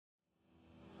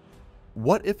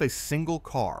What if a single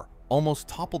car almost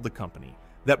toppled the company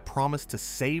that promised to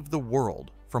save the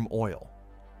world from oil?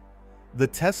 The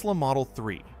Tesla Model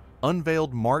 3,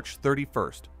 unveiled March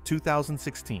 31st,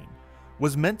 2016,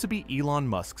 was meant to be Elon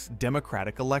Musk's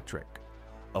democratic electric,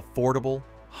 affordable,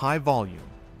 high volume,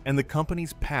 and the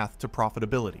company's path to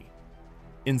profitability.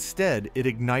 Instead, it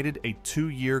ignited a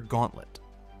 2-year gauntlet.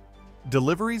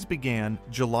 Deliveries began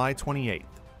July 28,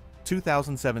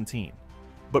 2017,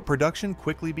 but production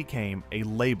quickly became a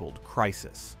labeled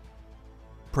crisis.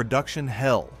 Production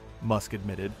hell, Musk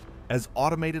admitted, as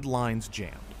automated lines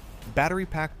jammed. Battery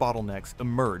pack bottlenecks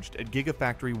emerged at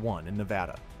Gigafactory 1 in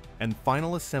Nevada, and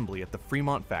final assembly at the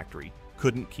Fremont factory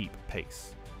couldn't keep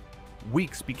pace.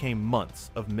 Weeks became months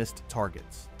of missed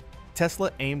targets.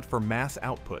 Tesla aimed for mass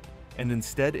output and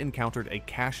instead encountered a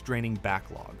cash-draining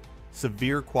backlog,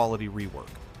 severe quality rework,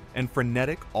 and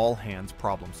frenetic all-hands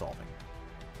problem-solving.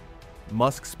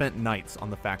 Musk spent nights on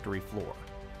the factory floor.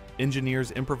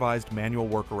 Engineers improvised manual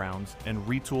workarounds and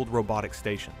retooled robotic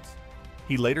stations.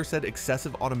 He later said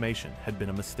excessive automation had been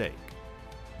a mistake.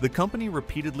 The company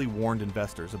repeatedly warned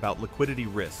investors about liquidity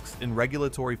risks in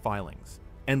regulatory filings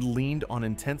and leaned on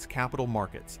intense capital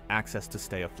markets access to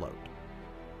stay afloat.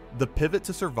 The pivot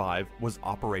to survive was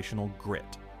operational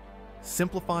grit,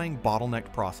 simplifying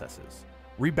bottlenecked processes,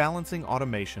 rebalancing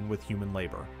automation with human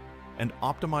labor, and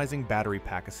optimizing battery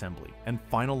pack assembly and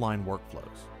final line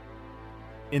workflows.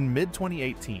 In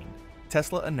mid-2018,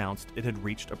 Tesla announced it had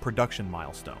reached a production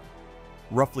milestone,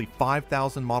 roughly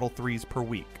 5,000 Model 3s per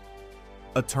week,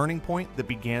 a turning point that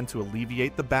began to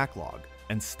alleviate the backlog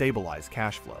and stabilize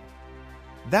cash flow.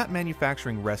 That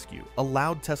manufacturing rescue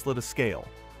allowed Tesla to scale,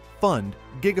 fund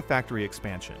Gigafactory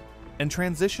expansion, and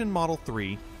transition Model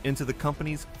 3 into the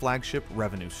company's flagship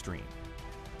revenue stream.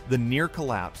 The near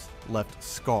collapse left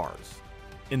scars,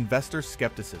 investor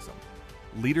skepticism,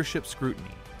 leadership scrutiny,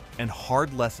 and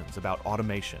hard lessons about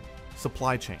automation,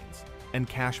 supply chains, and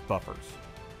cash buffers.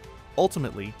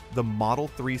 Ultimately, the Model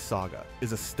 3 saga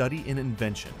is a study in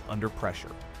invention under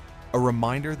pressure, a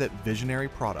reminder that visionary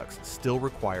products still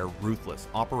require ruthless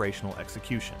operational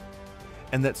execution,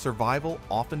 and that survival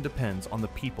often depends on the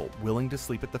people willing to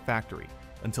sleep at the factory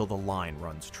until the line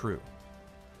runs true.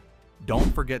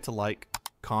 Don't forget to like,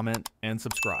 comment, and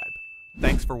subscribe.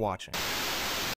 Thanks for watching.